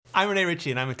I'm Rene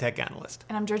Ritchie, and I'm a tech analyst.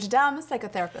 And I'm Georgia Dow, I'm a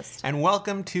psychotherapist. And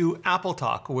welcome to Apple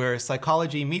Talk, where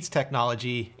psychology meets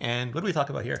technology. And what do we talk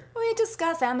about here? We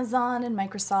discuss Amazon and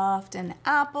Microsoft and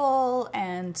Apple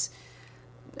and,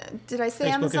 did I say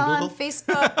Facebook Amazon? and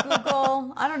Facebook,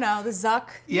 Google, I don't know, the Zuck.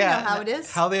 Yeah, you know how it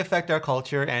is. How they affect our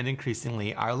culture and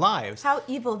increasingly our lives. How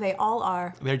evil they all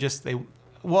are.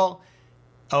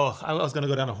 I was going to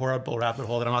go down a horrible rabbit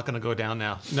hole that I'm not going to go down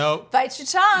now. No. Bite your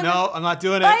tongue. No, I'm not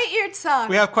doing it. Bite your tongue.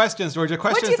 We have questions, Georgia.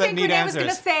 Questions that need answers. What do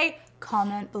you think Renee was going to say?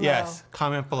 Comment below. Yes,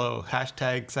 comment below.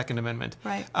 # Second Amendment.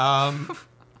 Right.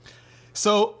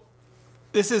 So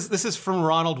this is from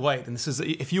Ronald White, and this is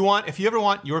if you ever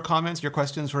want your comments, your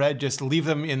questions read, just leave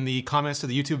them in the comments to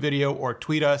the YouTube video or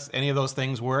tweet us. Any of those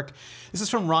things work. This is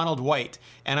from Ronald White,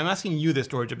 and I'm asking you this,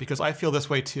 Georgia, because I feel this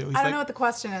way too. I don't know what the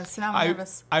question is, so now I'm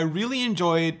nervous. I really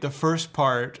enjoyed the first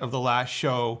part of the last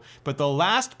show, but the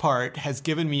last part has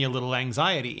given me a little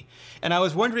anxiety. And I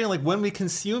was wondering, like, when we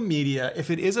consume media, if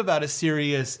it is about a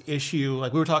serious issue,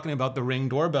 like we were talking about the Ring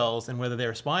doorbells and whether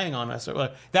they're spying on us or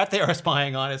that they are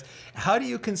spying on us, how do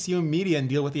you consume media and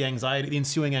deal with the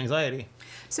ensuing anxiety?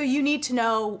 So you need to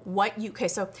know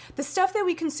so the stuff that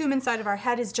we consume inside of our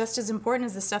head is just as important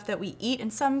as the stuff that we eat. In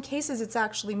some cases, it's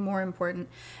actually more important.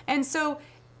 And so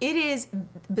it is,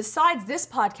 besides this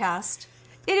podcast,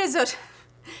 even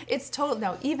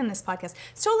this podcast,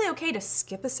 it's totally okay to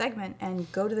skip a segment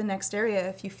and go to the next area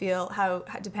if you feel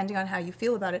depending on how you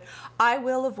feel about it. I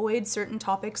will avoid certain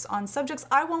topics on subjects.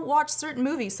 I won't watch certain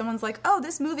movies. Someone's like, oh,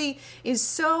 this movie is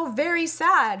so very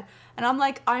sad. And I'm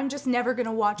like, I'm just never going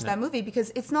to watch that movie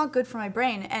because it's not good for my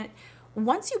brain. And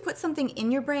once you put something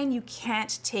in your brain, you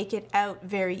can't take it out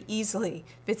very easily.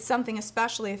 If it's something,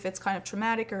 especially if it's kind of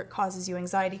traumatic or it causes you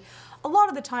anxiety, a lot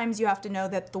of the times you have to know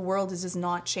that the world does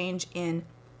not change in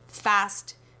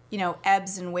fast,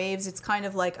 ebbs and waves. It's kind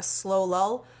of like a slow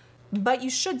lull. But you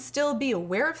should still be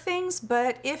aware of things.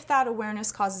 But if that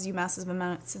awareness causes you massive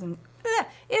amounts of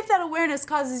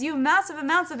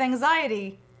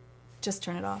anxiety, just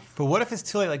turn it off. But what if it's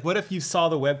too late? Like, what if you saw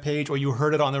the webpage or you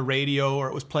heard it on the radio or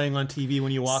it was playing on TV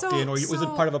when you walked in or it was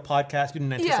part of a podcast you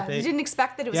didn't anticipate? Yeah, you didn't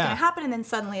expect that it was going to happen and then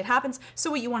suddenly it happens.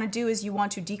 So what you want to do is you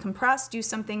want to decompress, do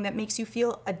something that makes you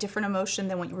feel a different emotion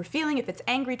than what you were feeling. If it's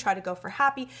angry, try to go for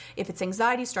happy. If it's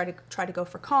anxiety, try to go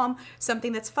for calm.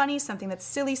 Something that's funny, something that's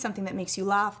silly, something that makes you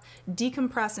laugh.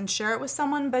 Decompress and share it with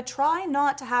someone, but try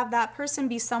not to have that person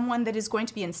be someone that is going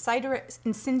to be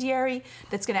incendiary,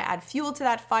 that's going to add fuel to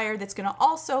that fire, that's going to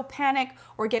also panic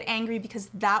or get angry because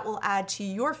that will add to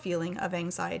your feeling of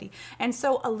anxiety. And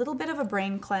so a little bit of a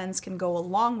brain cleanse can go a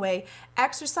long way.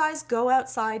 Exercise, go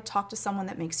outside, talk to someone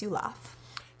that makes you laugh.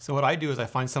 So what I do is I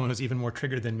find someone who's even more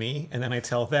triggered than me, and then I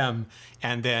tell them,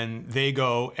 and then they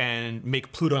go and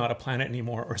make Pluto not a planet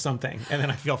anymore or something, and then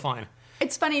I feel fine.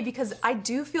 It's funny because I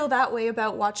do feel that way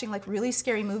about watching like really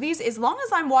scary movies. As long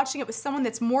as I'm watching it with someone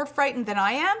that's more frightened than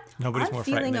I am, I'm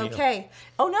feeling okay.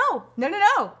 Oh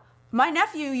no. My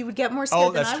nephew, you would get more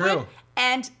scared than I would.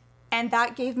 And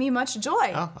that gave me much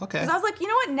joy. Oh, okay. Because I was like, you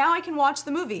know what? Now I can watch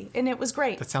the movie. And it was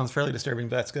great. That sounds fairly disturbing,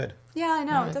 but that's good. Yeah, I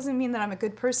know. Right. It doesn't mean that I'm a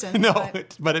good person. No,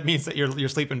 but it means that you're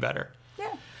sleeping better.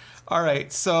 Yeah. All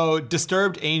right. So,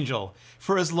 Disturbed Angel.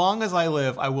 For as long as I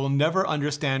live, I will never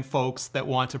understand folks that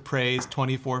want to praise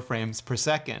 24 frames per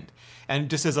second. And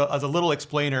just as a little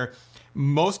explainer,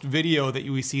 most video that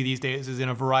we see these days is in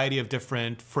a variety of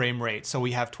different frame rates. So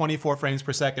we have 24 frames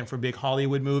per second for big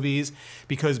Hollywood movies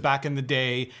because back in the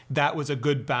day, that was a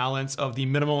good balance of the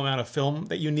minimal amount of film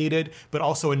that you needed, but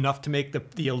also enough to make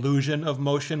the illusion of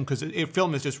motion because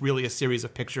film is just really a series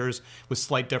of pictures with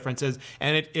slight differences.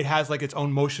 And it has like its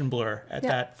own motion blur at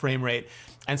that frame rate.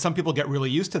 And some people get really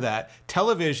used to that.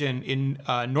 Television in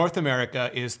North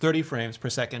America is 30 frames per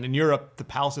second. In Europe, the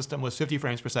PAL system was 50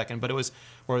 frames per second, but it was,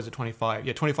 or was it 25?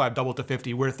 Yeah, 25 doubled to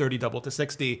 50. We're 30 doubled to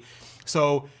 60.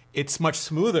 So it's much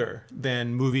smoother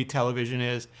than movies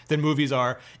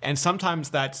are. And sometimes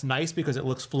that's nice because it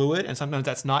looks fluid, and sometimes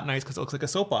that's not nice because it looks like a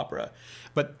soap opera.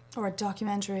 Or a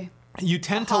documentary. You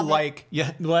tend to like,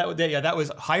 that was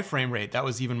high frame rate. That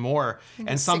was even more.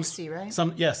 And 60, right?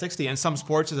 60. And some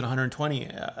sports is at 120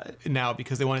 now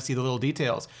because they want to see the little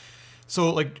details.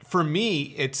 So, like, for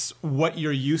me, it's what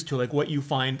you're used to, like what you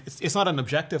find. It's not an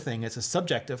objective thing. It's a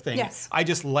subjective thing. Yes. I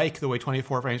just like the way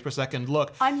 24 frames per second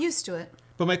look. I'm used to it.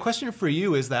 But my question for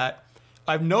you is that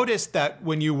I've noticed that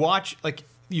when you watch, like,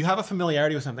 you have a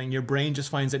familiarity with something, your brain just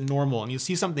finds it normal, and you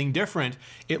see something different,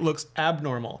 it looks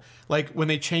abnormal. Like when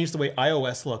they changed the way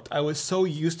iOS looked, I was so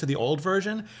used to the old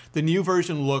version. The new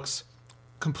version looks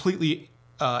completely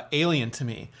alien to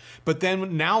me. But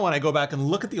then now when I go back and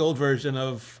look at the old version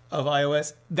of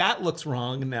iOS, that looks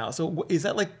wrong now. So is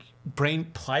that like brain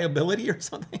pliability or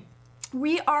something?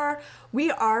 We are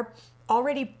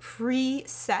already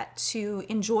preset to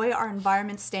enjoy our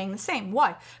environment staying the same.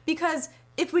 Why? Because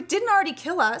if it didn't already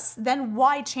kill us, then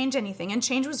why change anything? And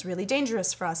change was really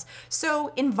dangerous for us.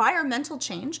 So environmental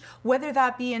change, whether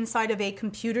that be inside of a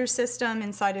computer system,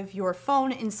 inside of your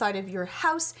phone, inside of your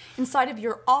house, inside of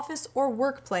your office or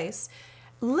workplace,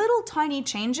 little tiny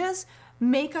changes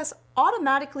make us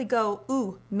automatically go,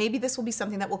 ooh, maybe this will be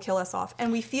something that will kill us off.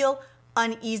 And we feel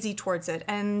uneasy towards it.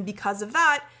 And because of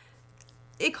that,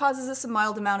 it causes us a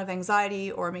mild amount of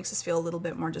anxiety or makes us feel a little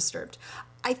bit more disturbed.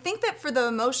 I think that for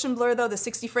the motion blur, though, the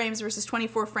 60 frames versus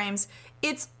 24 frames,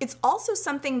 it's also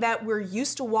something that we're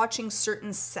used to watching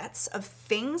certain sets of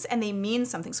things and they mean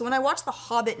something. So when I watched The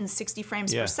Hobbit in 60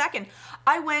 frames per second,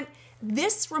 I went,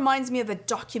 this reminds me of a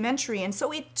documentary. And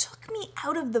so it took me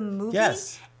out of the movie.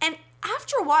 Yes. And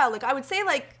after a while, like I would say,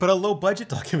 like, but a low budget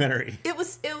documentary. It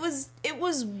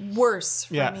was worse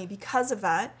for me because of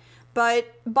that.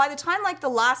 But by the time like the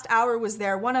last hour was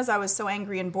there, one, as I was so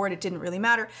angry and bored, it didn't really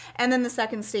matter. And then the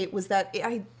second state was that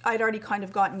I'd already kind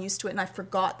of gotten used to it and I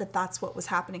forgot that that's what was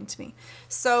happening to me.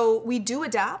 So we do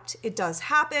adapt. It does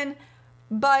happen.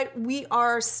 But we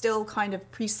are still kind of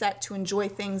preset to enjoy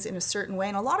things in a certain way.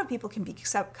 And a lot of people can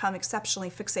become exceptionally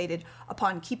fixated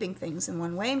upon keeping things in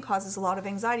one way and causes a lot of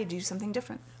anxiety to do something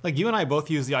different. Like you and I both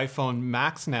use the iPhone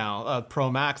Max now,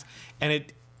 Pro Max, and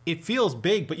it feels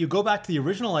big, but you go back to the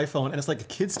original iPhone and it's like a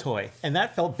kid's toy. And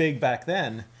that felt big back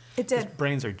then. It did. These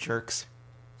brains are jerks.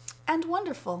 And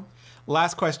wonderful.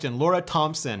 Last question, Laura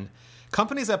Thompson.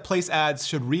 Companies that place ads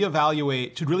should really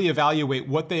evaluate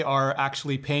what they are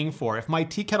actually paying for. If my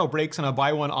tea kettle breaks and I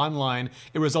buy one online,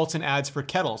 it results in ads for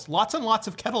kettles. Lots and lots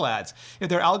of kettle ads. If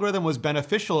their algorithm was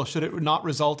beneficial, should it not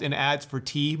result in ads for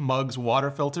tea, mugs,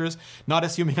 water filters? Not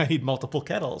assuming I need multiple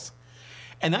kettles.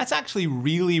 And that's actually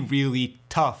really, really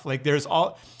tough. Like there's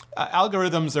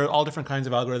algorithms, there are all different kinds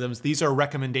of algorithms. These are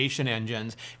recommendation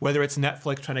engines, whether it's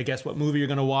Netflix trying to guess what movie you're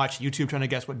going to watch, YouTube trying to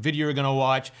guess what video you're going to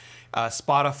watch,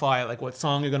 Spotify, like what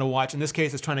song you're going to watch. In this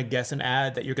case, it's trying to guess an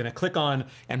ad that you're going to click on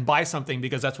and buy something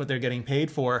because that's what they're getting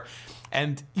paid for.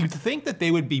 And you'd think that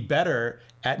they would be better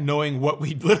at knowing what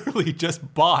we literally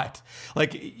just bought.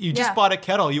 Like you just bought a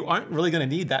kettle. You aren't really going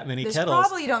to need that many kettles.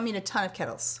 Probably you don't need a ton of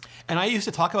kettles. And I used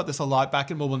to talk about this a lot back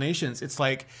in Mobile Nations. It's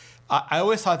like, I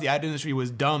always thought the ad industry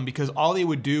was dumb because all they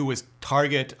would do was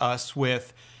target us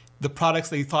with the products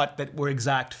they thought that were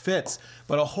exact fits.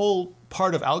 But a whole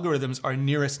part of algorithms are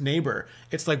nearest neighbor.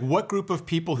 It's like what group of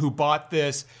people who bought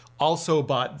this also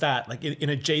bought that, like in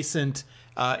adjacent.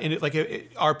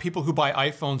 Are people who buy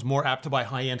iPhones more apt to buy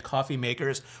high-end coffee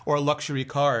makers or luxury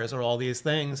cars or all these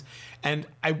things? And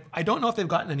I don't know if they've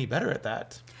gotten any better at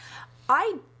that.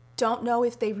 I don't know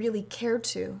if they really care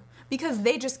to, because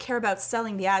they just care about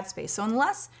selling the ad space. So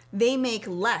unless they make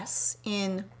less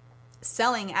in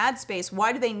selling ad space,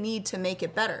 why do they need to make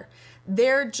it better?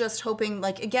 They're just hoping,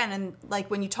 like, again, and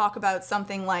like when you talk about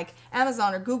something like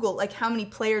Amazon or Google, like how many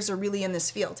players are really in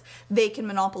this field? They can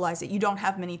monopolize it. You don't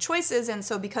have many choices. And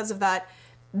so because of that,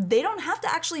 they don't have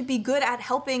to actually be good at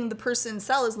helping the person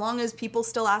sell as long as people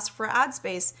still ask for ad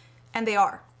space. And they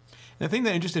are. The thing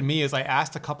that interested me is I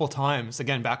asked a couple times,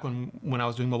 again, back when I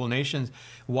was doing Mobile Nations,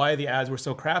 why the ads were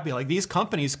so crappy. Like these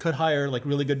companies could hire like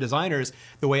really good designers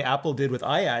the way Apple did with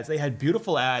iAds. They had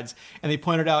beautiful ads and they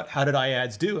pointed out how did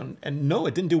iAds do? And no,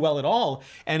 it didn't do well at all.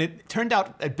 And it turned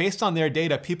out that based on their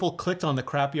data, people clicked on the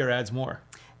crappier ads more.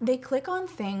 They click on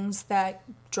things that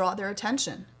draw their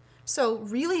attention. So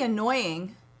really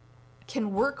annoying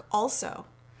can work also.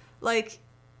 Like,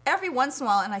 every once in a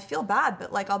while, and I feel bad,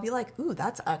 but like I'll be like, ooh,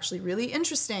 that's actually really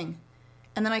interesting.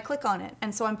 And then I click on it.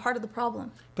 And so I'm part of the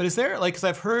problem. But is there, like, because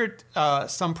I've heard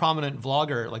some prominent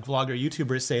vlogger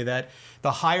YouTubers say that the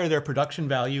higher their production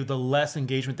value, the less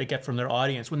engagement they get from their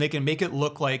audience. When they can make it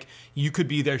look like you could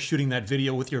be there shooting that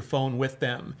video with your phone with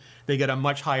them, they get a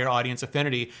much higher audience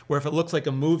affinity. Where if it looks like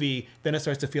a movie, then it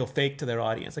starts to feel fake to their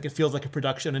audience. Like it feels like a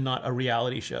production and not a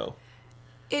reality show.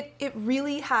 It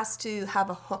really has to have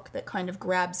a hook that kind of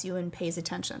grabs you and pays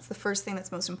attention. It's the first thing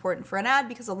that's most important for an ad,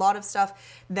 because a lot of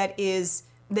stuff that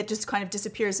just kind of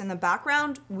disappears in the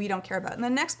background, we don't care about. And the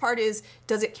next part is,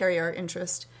 does it carry our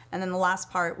interest? And then the last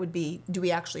part would be, do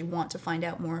we actually want to find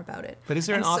out more about it? But is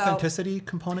there an authenticity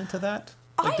component to that?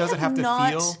 Like, does it have to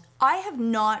feel? I have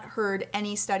not heard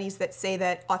any studies that say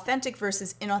that authentic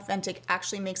versus inauthentic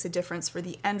actually makes a difference for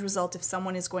the end result if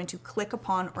someone is going to click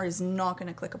upon or is not going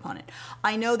to click upon it.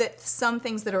 I know that some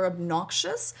things that are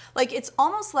obnoxious, like it's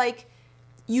almost like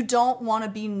you don't want to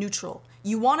be neutral.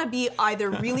 You want to be either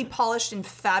really polished and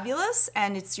fabulous,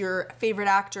 and it's your favorite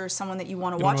actor, someone that you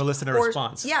want to watch. You want to elicit a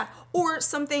response. Yeah, or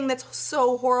something that's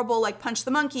so horrible like Punch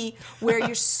the Monkey, where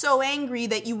you're so angry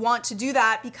that you want to do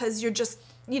that because you're just,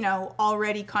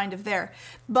 already kind of there.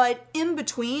 But in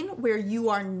between, where you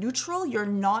are neutral, you're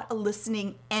not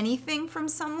eliciting anything from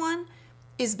someone,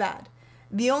 is bad.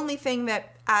 The only thing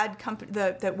that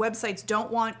that websites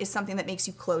don't want is something that makes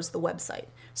you close the website.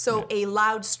 So a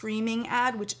loud streaming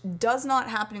ad, which does not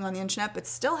happening on the internet, but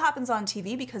still happens on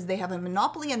TV because they have a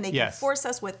monopoly and they can force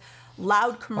us with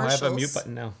loud commercials. I have a mute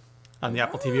button now on the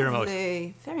Apple TV remote.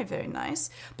 Very, very nice.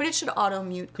 But it should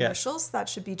auto-mute commercials. That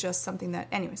should be just something that,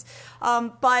 anyways.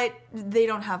 But they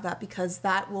don't have that because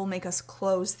that will make us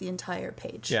close the entire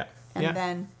page. Yeah. And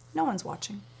then no one's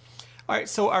watching. All right,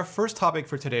 so our first topic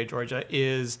for today, Georgia,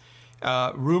 is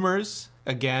rumors,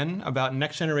 again, about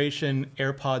next generation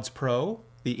AirPods Pro,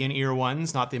 the in-ear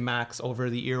ones, not the Max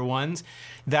over-the-ear ones,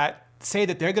 that say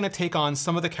that they're going to take on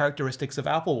some of the characteristics of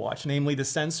Apple Watch, namely the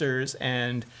sensors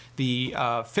and the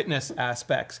fitness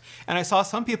aspects. And I saw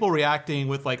some people reacting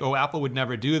with like, oh, Apple would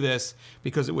never do this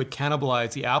because it would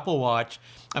cannibalize the Apple Watch.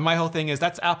 And my whole thing is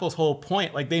that's Apple's whole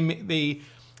point. Like the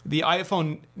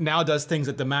iPhone now does things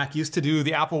that the Mac used to do.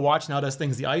 The Apple Watch now does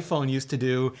things the iPhone used to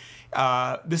do.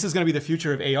 This is going to be the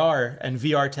future of AR and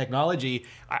VR technology.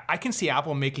 I can see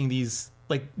Apple making these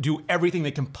do everything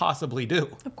they can possibly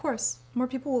do. Of course, more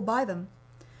people will buy them.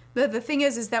 The thing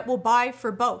is that we'll buy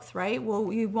for both, right? What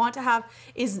we want to have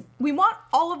is we want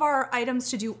all of our items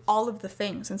to do all of the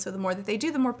things. And so the more that they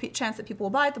do, the more chance that people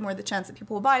will buy it, the more the chance that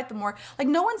people will buy it, the more,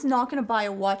 no one's not going to buy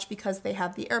a watch because they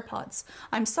have the AirPods.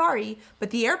 I'm sorry,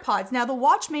 but the AirPods, now the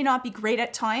watch may not be great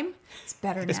at time. It's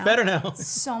better now. It's better now. It's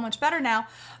so much better now.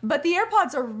 But the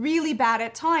AirPods are really bad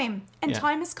at time. And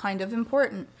time is kind of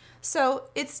important. So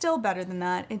it's still better than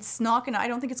that. It's not I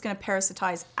don't think it's going to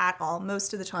parasitize at all.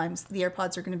 Most of the times, the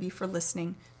AirPods are going to be for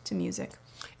listening to music.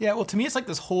 Yeah, well, to me, it's like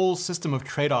this whole system of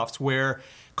trade-offs where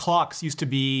clocks used to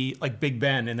be like Big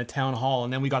Ben in the town hall,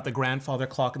 and then we got the grandfather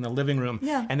clock in the living room,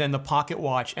 and then the pocket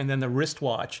watch, and then the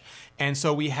wristwatch. And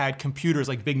so we had computers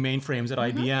like big mainframes at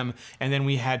IBM, and then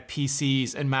we had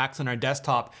PCs and Macs on our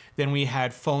desktop. Then we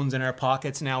had phones in our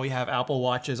pockets. Now we have Apple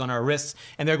Watches on our wrists,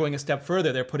 and they're going a step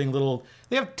further. They're putting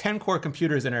they have 10-core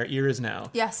computers in our ears now.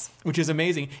 Yes. Which is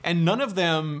amazing. And none of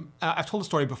them, I've told the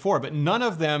story before, but none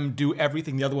of them do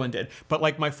everything the other one did. But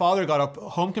like my father got a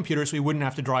home computer so he wouldn't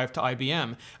have to drive to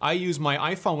IBM. I use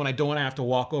my iPhone when I don't want to have to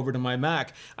walk over to my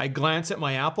Mac. I glance at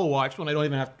my Apple Watch when I don't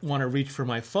even want to reach for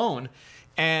my phone.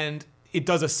 And it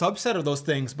does a subset of those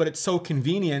things, but it's so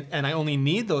convenient and I only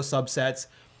need those subsets.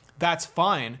 That's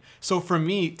fine. So for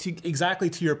me, exactly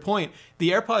to your point,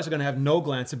 the AirPods are going to have no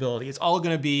glanceability. It's all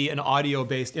going to be an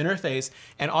audio-based interface,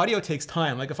 and audio takes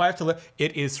time. Like if I have to,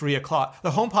 it is 3 o'clock. The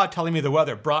HomePod telling me the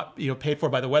weather, paid for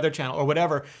by the Weather Channel or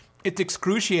whatever. It's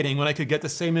excruciating when I could get the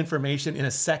same information in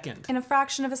a second. In a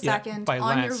fraction of a second, by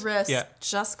on glance. your wrist,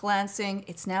 just glancing.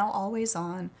 It's now always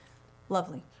on.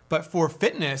 Lovely. But for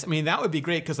fitness, I mean, that would be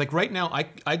great because like right now,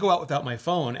 I go out without my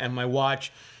phone and my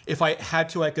watch. If I had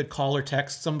to, I could call or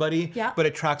text somebody, but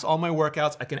it tracks all my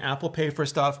workouts. I can Apple Pay for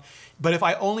stuff. But if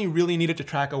I only really needed to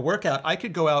track a workout, I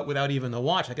could go out without even the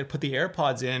watch. I could put the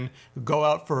AirPods in, go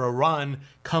out for a run,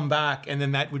 come back, and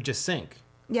then that would just sync.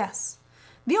 Yes.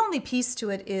 The only piece to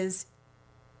it is,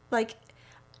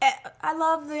 I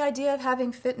love the idea of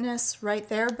having fitness right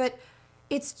there, but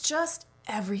it's just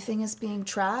everything is being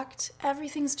tracked.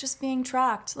 Everything's just being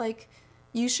tracked.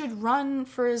 You should run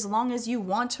for as long as you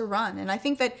want to run. And I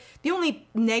think that the only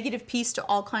negative piece to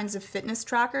all kinds of fitness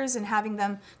trackers and having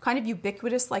them kind of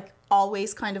ubiquitous,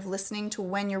 always kind of listening to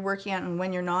when you're working out and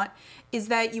when you're not, is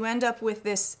that you end up with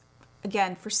this.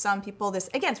 Again, for some people,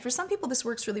 this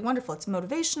works really wonderful. It's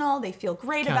motivational. They feel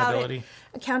great about it.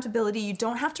 Accountability. You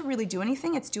don't have to really do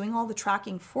anything. It's doing all the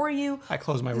tracking for you. I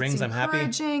close my rings. I'm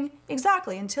happy.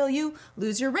 Exactly. Until you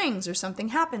lose your rings or something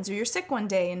happens or you're sick one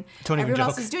day and everyone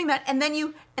else is doing that. And then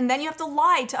you have to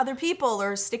lie to other people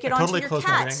or stick it onto your cat.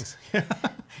 My rings.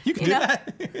 You can do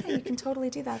that. Yeah, you can totally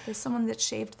do that. There's someone that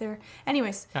shaved their...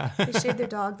 Anyways, they shaved their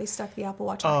dog. They stuck the Apple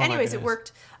Watch on. Anyways, it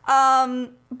worked.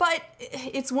 But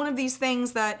it's one of these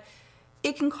things that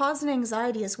it can cause an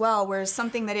anxiety as well, whereas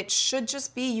something that it should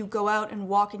just be, you go out and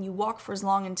you walk for as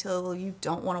long until you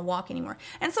don't want to walk anymore.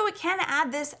 And so it can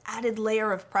add this added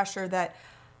layer of pressure that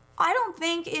I don't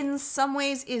think in some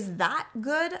ways is that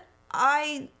good.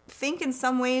 I think in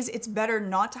some ways it's better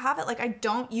not to have it. I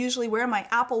don't usually wear my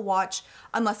Apple Watch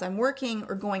unless I'm working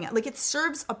or going out. It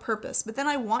serves a purpose, but then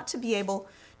I want to be able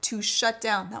to shut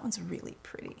down. That one's really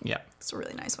pretty. Yeah. It's a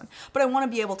really nice one. But I want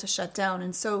to be able to shut down.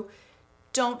 And so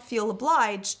don't feel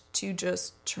obliged to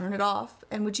just turn it off.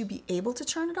 And would you be able to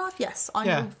turn it off? Yes. On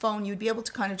your phone, you'd be able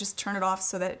to kind of just turn it off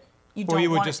so that you don't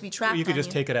want it to be tracked. Or you could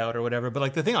just take it out or whatever. But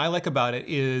like the thing I like about it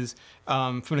is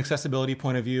from an accessibility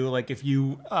point of view, like if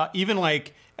you even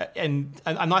like, and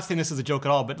I'm not saying this is a joke at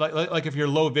all, but like if you're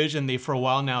low vision, for a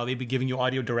while now, they'd be giving you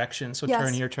audio directions. So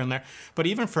turn here, turn there. But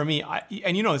even for me,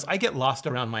 and you know this, I get lost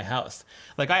around my house.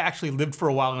 Like I actually lived for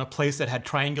a while in a place that had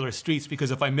triangular streets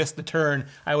because if I missed the turn,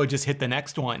 I would just hit the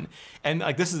next one. And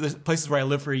like this is the places where I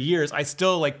lived for years. I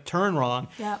still like turn wrong,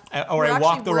 or I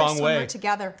walk the wrong way. We're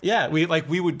together. Yeah,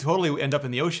 we would totally end up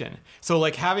in the ocean. So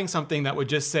like having something that would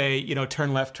just say, you know,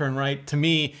 turn left, turn right, to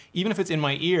me, even if it's in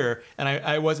my ear and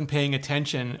I wasn't paying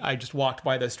attention, I just walked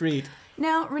by the street.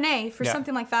 Now, Renee, for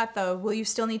something like that, though, will you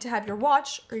still need to have your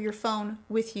watch or your phone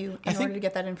with you in order to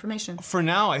get that information? For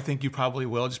now, I think you probably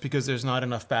will, just because there's not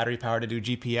enough battery power to do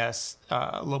GPS.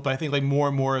 But I think like more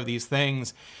and more of these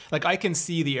things, like I can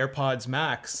see the AirPods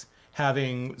Max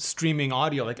having streaming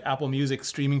audio, like Apple Music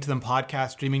streaming to them,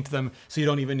 podcasts streaming to them, so you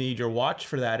don't even need your watch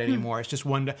for that anymore. It's just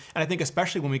one. And I think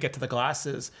especially when we get to the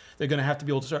glasses, they're going to have to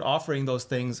be able to start offering those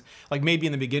things. Like maybe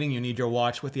in the beginning you need your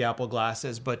watch with the Apple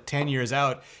glasses, but 10 years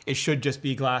out, it should just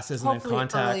be glasses and then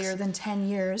contacts. Hopefully earlier than 10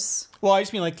 years. Well, I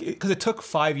just mean like, because it took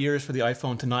 5 years for the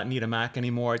iPhone to not need a Mac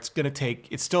anymore. It's going to take,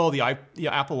 it's still, the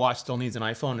Apple Watch still needs an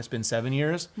iPhone. It's been 7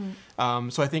 years.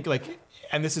 So I think like,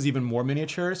 and this is even more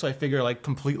miniature, so I figure like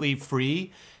completely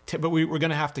free, but we're going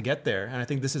to have to get there, and I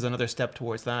think this is another step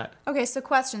towards that. Okay, so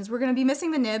questions. We're going to be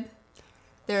missing the nib.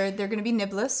 They're going to be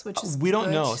nibless, which is we don't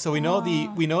good. know. So we know the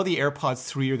AirPods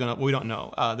 3 are going to. Well, we don't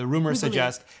know. The rumors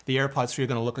suggest the AirPods 3 are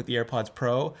going to look like the AirPods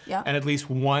Pro, and at least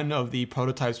one of the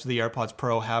prototypes for the AirPods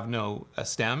Pro have no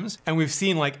stems. And we've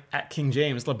seen like at King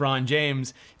James, LeBron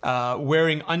James,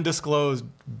 wearing undisclosed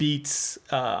Beats.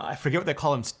 I forget what they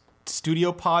call them.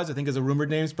 Studio Pods, I think is a rumored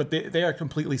names, but they are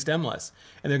completely stemless,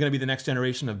 and they're going to be the next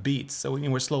generation of Beats. So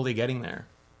we're slowly getting there.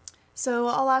 So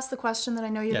I'll ask the question that I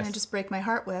know you're going to just break my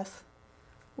heart with.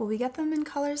 Will we get them in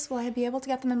colors? Will I be able to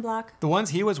get them in black? The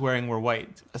ones he was wearing were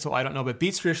white, so I don't know. But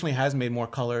Beats traditionally has made more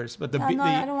colors. But I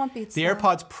don't want Beats. The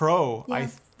AirPods Pro,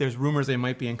 there's rumors they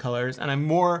might be in colors, and I'm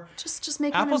more. Just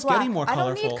make Apple's them in black. Getting more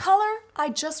colorful. I don't need color. I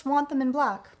just want them in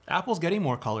black. Apple's getting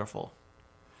more colorful.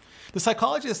 The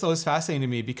psychologist, though, is fascinating to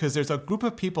me because there's a group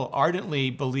of people ardently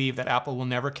believe that Apple will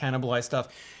never cannibalize stuff,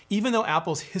 even though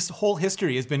Apple's whole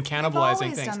history has been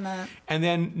cannibalizing things. Done that. And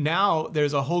then now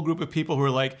there's a whole group of people who are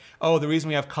like, oh, the reason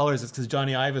we have colors is because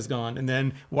Johnny Ive is gone. And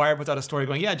then Wired puts out a story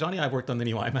going, yeah, Johnny Ive worked on the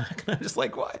new iMac. And I'm just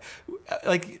like, why?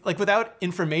 Like without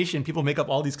information, people make up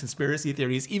all these conspiracy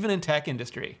theories, even in tech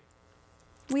industry.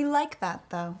 We like that,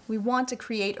 though. We want to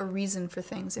create a reason for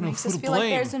things. It makes us feel like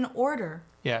there's an order.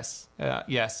 Yes,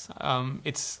 yes.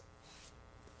 It's,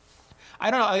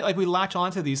 I don't know, like we latch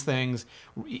onto these things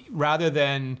rather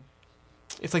than,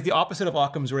 it's like the opposite of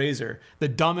Occam's razor. The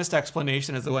dumbest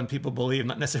explanation is the one people believe,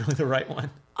 not necessarily the right one.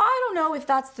 I don't know if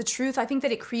that's the truth. I think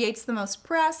that it creates the most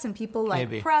press, and people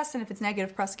like press, and if it's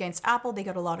negative press against Apple, they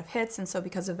get a lot of hits, and so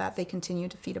because of that, they continue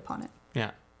to feed upon it.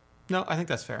 Yeah. No, I think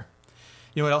that's fair.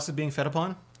 You know what else is being fed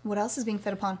upon? What else is being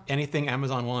fed upon? Anything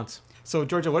Amazon wants. So,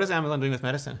 Georgia, what is Amazon doing with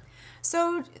medicine?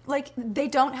 So, like, they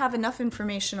don't have enough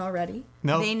information already.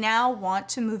 No. They now want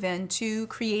to move into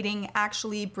creating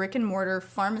actually brick and mortar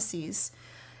pharmacies.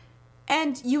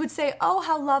 And you would say, oh,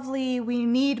 how lovely, we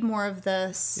need more of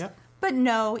this. Yep. But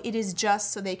no, it is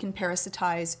just so they can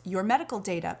parasitize your medical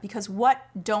data, because what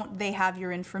don't they have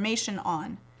your information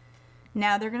on?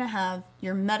 Now they're going to have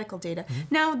your medical data. Mm-hmm.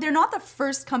 Now, they're not the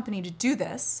first company to do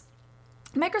this.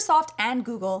 Microsoft and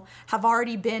Google have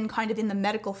already been kind of in the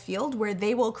medical field where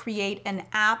they will create an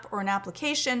app or an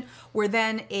application where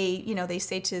then they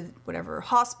say to whatever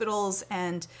hospitals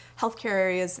and healthcare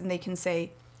areas, and they can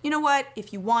say, you know what,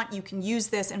 if you want, you can use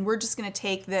this, and we're just going to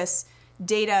take this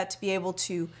data to be able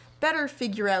to better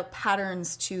figure out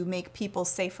patterns to make people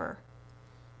safer.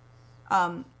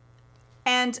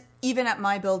 And even at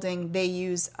my building, they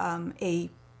use a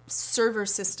server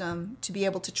system to be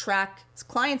able to track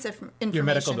clients' information. Your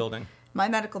medical building. My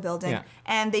medical building. Yeah.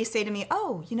 And they say to me,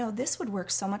 oh, this would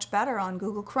work so much better on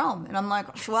Google Chrome. And I'm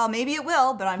like, well, maybe it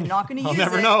will, but I'm not going to use it. I'll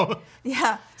never know.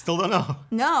 Yeah. Still don't know.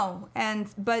 No.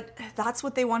 But that's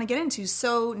what they want to get into.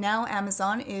 So now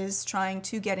Amazon is trying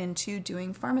to get into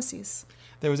doing pharmacies.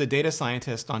 There was a data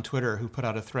scientist on Twitter who put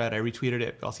out a thread. I retweeted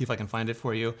it. I'll see if I can find it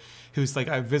for you. Who's like,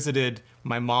 I visited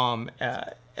my mom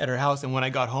at her house, and when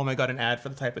I got home, I got an ad for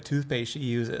the type of toothpaste she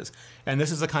uses. And this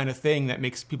is the kind of thing that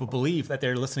makes people believe that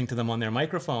they're listening to them on their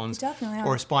microphones Definitely are.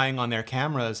 or spying on their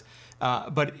cameras.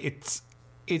 But it's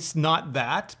it's not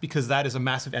that, because that is a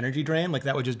massive energy drain. Like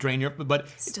that would just drain your. But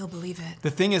Still believe it.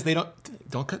 the thing is, they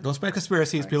don't spread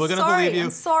conspiracies. People are going to Sorry, believe you.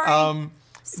 I'm sorry.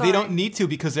 They don't need to,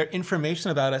 because their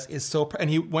information about us is so. And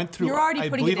he went through. You're already I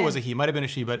putting believe it it was in. a he, might have been a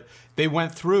she, but they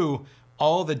went through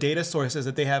all the data sources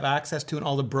that they have access to and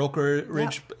all the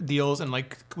brokerage deals and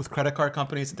like with credit card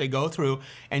companies that they go through,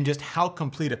 and just how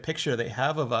complete a picture they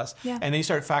have of us. Yeah. And they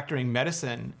start factoring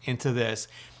medicine into this.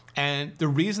 And the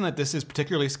reason that this is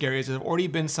particularly scary is there have already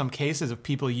been some cases of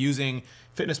people using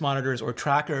fitness monitors or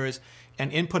trackers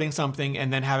and inputting something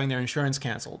and then having their insurance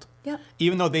canceled. Yeah.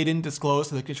 Even though they didn't disclose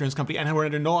to the insurance company and were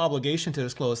under no obligation to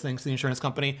disclose things to the insurance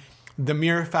company, the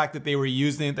mere fact that they were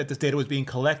using, that this data was being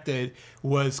collected,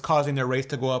 was causing their rates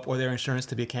to go up or their insurance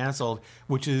to be canceled,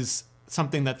 which is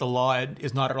something that the law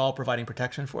is not at all providing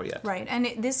protection for yet. Right. And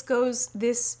this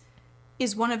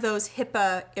is one of those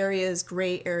HIPAA areas,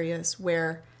 gray areas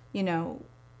where,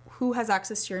 who has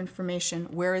access to your information?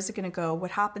 Where is it going to go?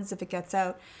 What happens if it gets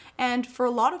out? And for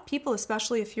a lot of people,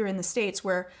 especially if you're in the States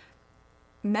where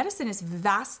medicine is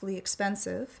vastly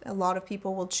expensive, a lot of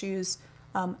people will choose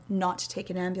not to take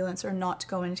an ambulance or not to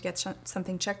go in to get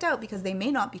something checked out because they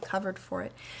may not be covered for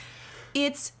it.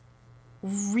 It's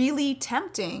really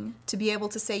tempting to be able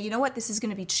to say, you know what, this is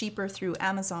going to be cheaper through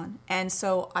Amazon. And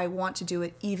so I want to do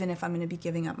it even if I'm going to be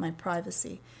giving up my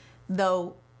privacy.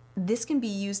 Though this can be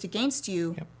used against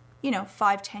you,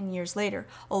 5-10 years later.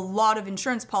 A lot of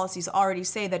insurance policies already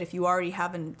say that if you already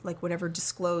have whatever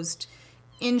disclosed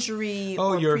injury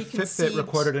or your preconceived... Fitbit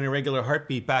recorded an irregular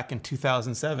heartbeat back in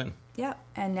 2007. Yeah,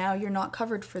 and now you're not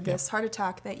covered for this heart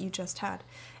attack that you just had.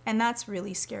 And that's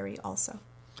really scary also.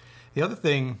 The other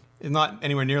thing is not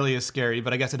anywhere nearly as scary,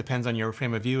 but I guess it depends on your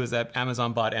frame of view, is that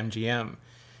Amazon bought MGM.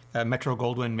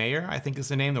 Metro-Goldwyn-Mayer, I think is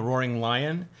the name, the Roaring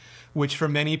Lion, which for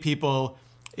many people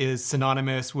is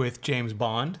synonymous with James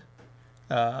Bond.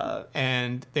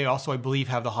 And they also, I believe,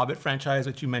 have the Hobbit franchise,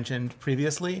 which you mentioned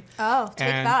previously. Oh, take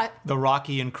and that. The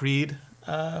Rocky and Creed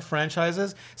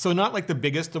franchises. So not like the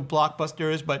biggest of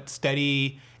blockbusters, but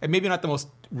steady, and maybe not the most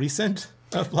recent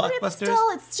of blockbusters.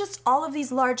 But it's just all of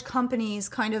these large companies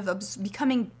kind of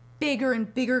becoming bigger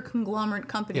and bigger conglomerate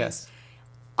companies. Yes.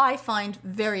 I find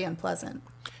very unpleasant.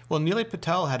 Well, Nilay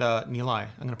Patel had Nilay, I'm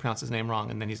going to pronounce his name wrong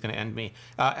and then he's going to end me,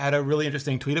 had a really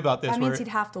interesting tweet about this. That means he'd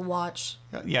have to watch.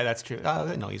 Yeah, that's true.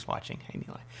 No, he's watching. Hey,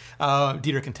 Nilay.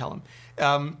 Dieter can tell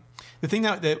him. The thing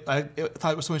that I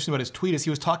thought was so interesting about his tweet is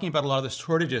he was talking about a lot of the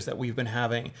shortages that we've been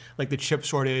having, like the chip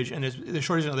shortage and the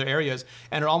shortage in other areas.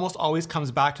 And it almost always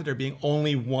comes back to there being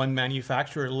only one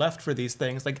manufacturer left for these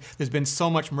things. Like there's been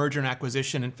so much merger and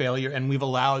acquisition and failure, and we've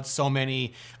allowed so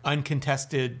many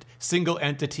uncontested single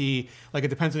entity, like it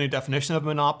depends on your definition of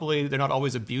monopoly. They're not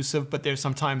always abusive, but they're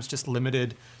sometimes just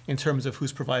limited in terms of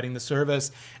who's providing the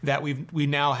service, that we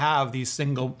now have these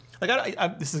single...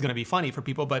 this is going to be funny for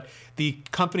people, but the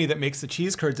company that makes the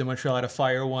cheese curds in Montreal had a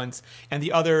fire once, and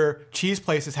the other cheese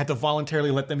places had to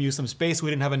voluntarily let them use some space. We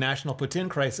didn't have a national poutine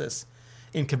crisis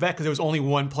in Quebec because there was only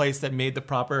one place that made the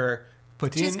proper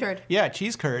poutine. Cheese curd. Yeah,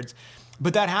 cheese curds.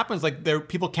 But that happens. Like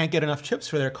people can't get enough chips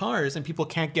for their cars, and people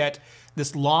can't get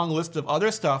this long list of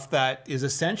other stuff that is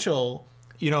essential.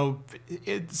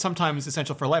 It's sometimes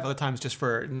essential for life, other times just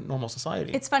for normal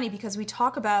society. It's funny because we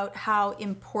talk about how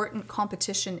important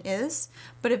competition is,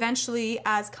 but eventually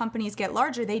as companies get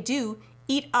larger, they do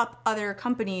eat up other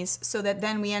companies so that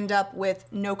then we end up with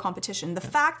no competition. The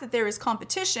fact that there is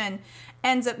competition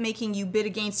ends up making you bid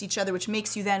against each other, which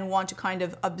makes you then want to kind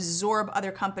of absorb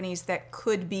other companies that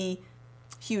could be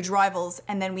huge rivals,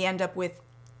 and then we end up with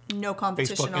no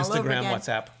competition Facebook, all Instagram, over again.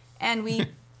 WhatsApp. And we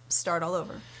start all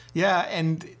over. Yeah,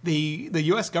 and the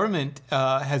U.S. government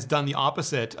has done the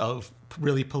opposite of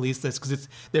really police this, because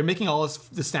they're making all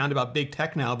this sound about big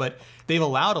tech now, but they've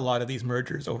allowed a lot of these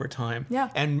mergers over time. Yeah.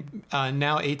 And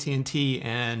now AT&T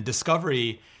and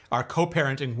Discovery are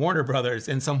co-parenting Warner Brothers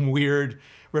in some weird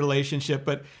relationship,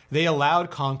 but they allowed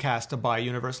Comcast to buy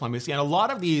Universal NBC. And a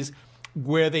lot of these,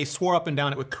 where they swore up and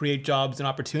down it would create jobs and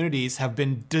opportunities, have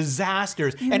been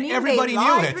disasters. And everybody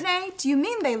knew it. Renee? Do you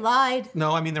mean they lied?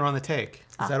 No, I mean they're on the take.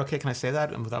 Is that okay? Can I say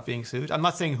that without being sued? I'm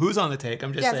not saying who's on the take.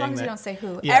 I'm just saying as long as that, you don't say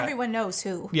who. Yeah. Everyone knows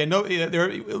who. Yeah, no.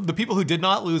 The people who did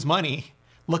not lose money,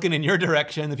 looking in your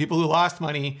direction. The people who lost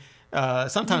money,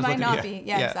 sometimes You might not looking, be.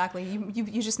 Yeah, exactly.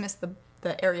 You just missed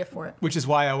the area for it. Which is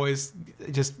why I always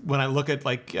just, when I look at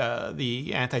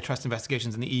the antitrust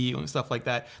investigations in the EU and stuff like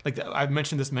that, I've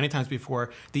mentioned this many times before,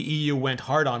 the EU went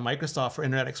hard on Microsoft for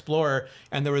Internet Explorer,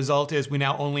 and the result is we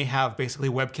now only have basically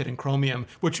WebKit and Chromium,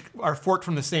 which are forked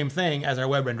from the same thing as our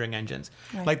web rendering engines.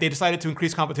 Right. They decided to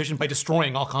increase competition by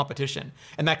destroying all competition,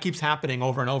 and that keeps happening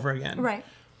over and over again. Right.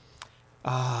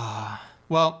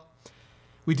 Well,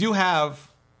 We do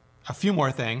have a few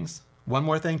more things. One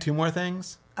more thing, two more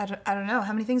things. I don't know.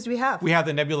 How many things do we have? We have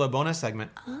the Nebula bonus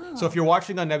segment. So if you're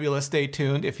watching on Nebula, stay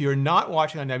tuned. If you're not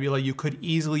watching on Nebula, you could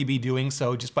easily be doing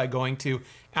so just by going to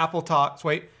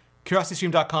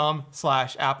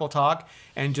CuriosityStream.com/Apple Talk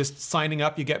and just signing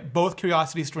up. You get both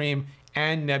CuriosityStream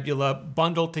and Nebula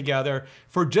bundled together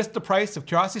for just the price of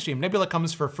CuriosityStream. Nebula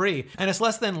comes for free, and it's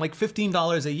less than like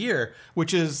 $15 a year,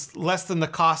 which is less than the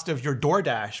cost of your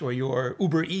DoorDash or your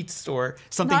Uber Eats or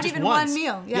something. Not just even once. one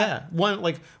meal. Yeah.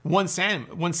 One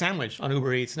sandwich on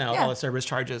Uber Eats now. Yeah. All the service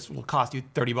charges will cost you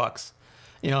 $30.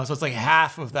 So it's like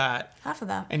half of that. Half of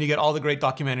that. And you get all the great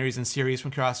documentaries and series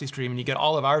from CuriosityStream, and you get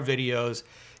all of our videos.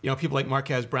 People like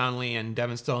Marquez Brownlee and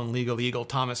Devin Stone, Legal Eagle,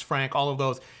 Thomas Frank, all of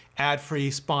those ad-free,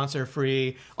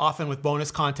 sponsor-free, often with bonus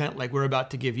content like we're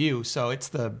about to give you. So it's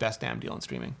the best damn deal in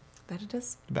streaming. That it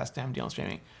is. The best damn deal in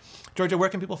streaming. Georgia, where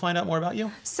can people find out more about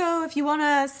you? So if you want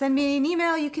to send me an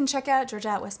email, you can check out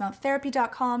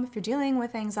georgia@westmounttherapy.com. If you're dealing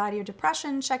with anxiety or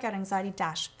depression, check out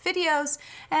anxiety-videos.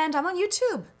 And I'm on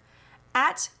YouTube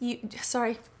at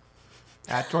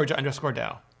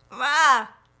Georgia_Dow.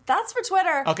 That's for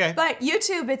Twitter. Okay. But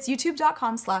YouTube, it's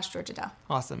youtube.com/GeorgiaDow.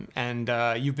 Awesome. And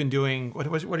you've been doing, what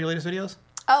are your latest videos?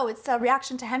 Oh, it's a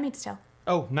reaction to Handmaid's Tale.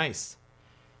 Oh, nice.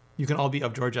 You can all be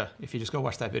of Georgia if you just go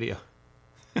watch that video.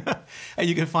 And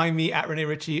you can find me at Rene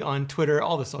Ritchie on Twitter,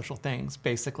 all the social things,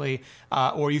 basically,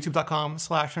 or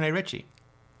youtube.com/Rene Ritchie.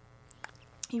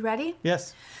 You ready?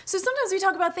 Yes. So sometimes we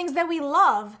talk about things that we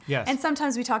love. Yes. And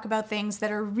sometimes we talk about things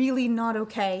that are really not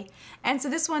okay. And so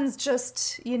this one's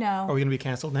just, Are we going to be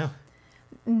canceled now?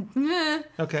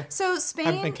 Okay. So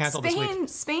Haven't been canceled this week.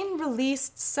 Spain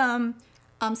released some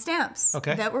stamps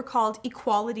that were called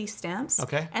equality stamps.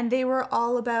 Okay. And they were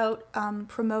all about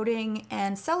promoting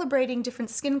and celebrating different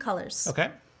skin colors.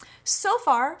 Okay. So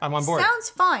far, I'm on board. Sounds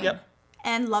fine. Yep.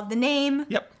 And love the name.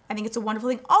 Yep. I think it's a wonderful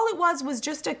thing. All it was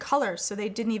just a color, so they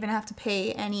didn't even have to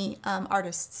pay any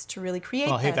artists to really create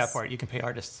Well, I hate this. that part. You can pay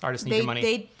artists. Artists need your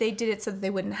money. They did it so that they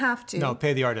wouldn't have to. No,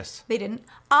 pay the artists. They didn't.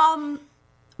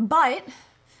 But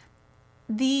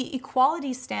the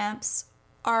equality stamps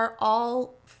are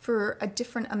all for a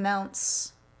different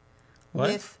amounts. What?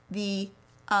 With the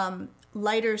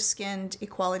lighter skinned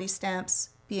equality stamps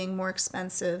being more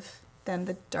expensive than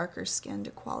the darker skinned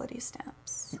equality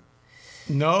stamps.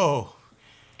 No.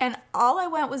 And all I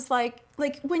went was like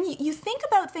when you think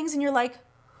about things and you're like,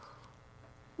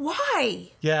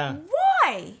 why? Yeah.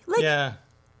 Why? Yeah.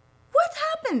 What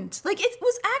happened? It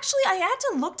was actually, I had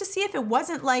to look to see if it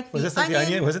wasn't like Was this like the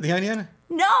Onion? Was it the Onion?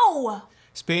 No.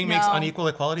 Spain makes No. unequal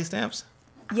equality stamps?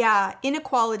 Yeah,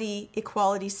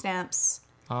 equality stamps.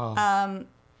 Oh.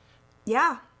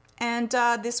 Yeah. And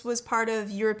this was part of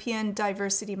European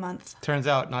Diversity Month. Turns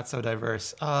out not so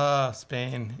diverse.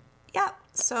 Spain. Yeah.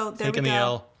 So there Taking we go. the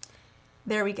L.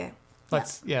 There we go.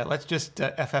 Let's just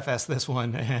FFS this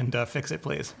one and fix it,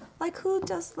 please. Who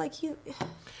does you?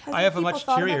 I have a much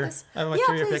cheerier.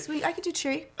 Please. I could do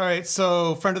cheery. All right,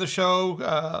 so friend of the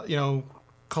show,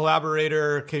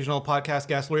 collaborator, occasional podcast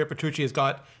guest, Luria Petrucci has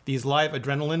got these live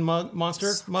adrenaline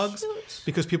monster mugs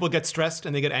because people get stressed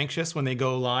and they get anxious when they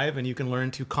go live, and you can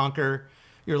learn to conquer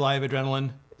your live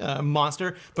adrenaline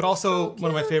monster. But also one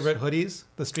of my favorite hoodies,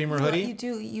 the streamer hoodie. You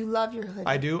do. You love your hoodie.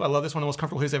 I do. I love this one. One of the most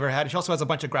comfortable hoodies I've ever had. She also has a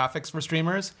bunch of graphics for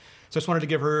streamers. So I just wanted to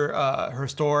give her her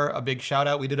store a big shout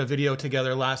out. We did a video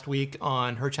together last week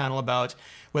on her channel about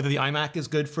whether the iMac is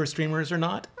good for streamers or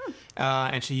not.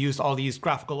 And she used all these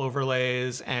graphical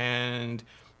overlays and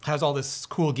has all this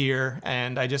cool gear.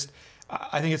 And I think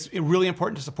it's really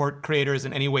important to support creators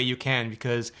in any way you can,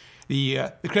 because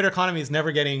the creator economy is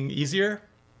never getting easier.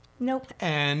 Nope.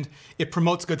 And it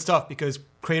promotes good stuff because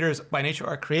creators by nature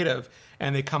are creative,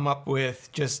 and they come up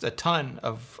with just a ton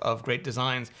of great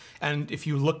designs. And if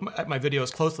you look at my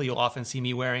videos closely, you'll often see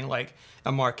me wearing like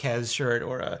a Marquez shirt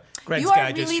or a Greg's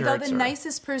Gadgets shirt. You are really, though, the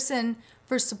nicest person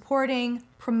for supporting,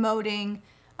 promoting,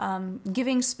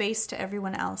 giving space to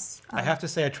everyone else. I have to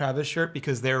say a Travis shirt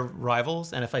because they're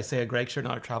rivals, and if I say a Greg shirt,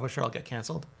 not a Travis shirt, I'll get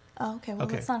canceled. Oh, okay. Well,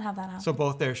 let's not have that happen. So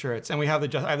both their shirts. And we have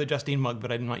I have the Justine mug,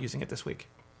 but I'm not using it this week.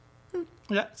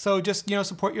 Yeah, so just,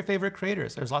 support your favorite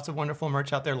creators. There's lots of wonderful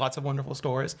merch out there, lots of wonderful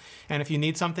stores. And if you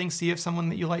need something, see if someone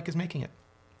that you like is making it.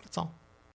 That's all.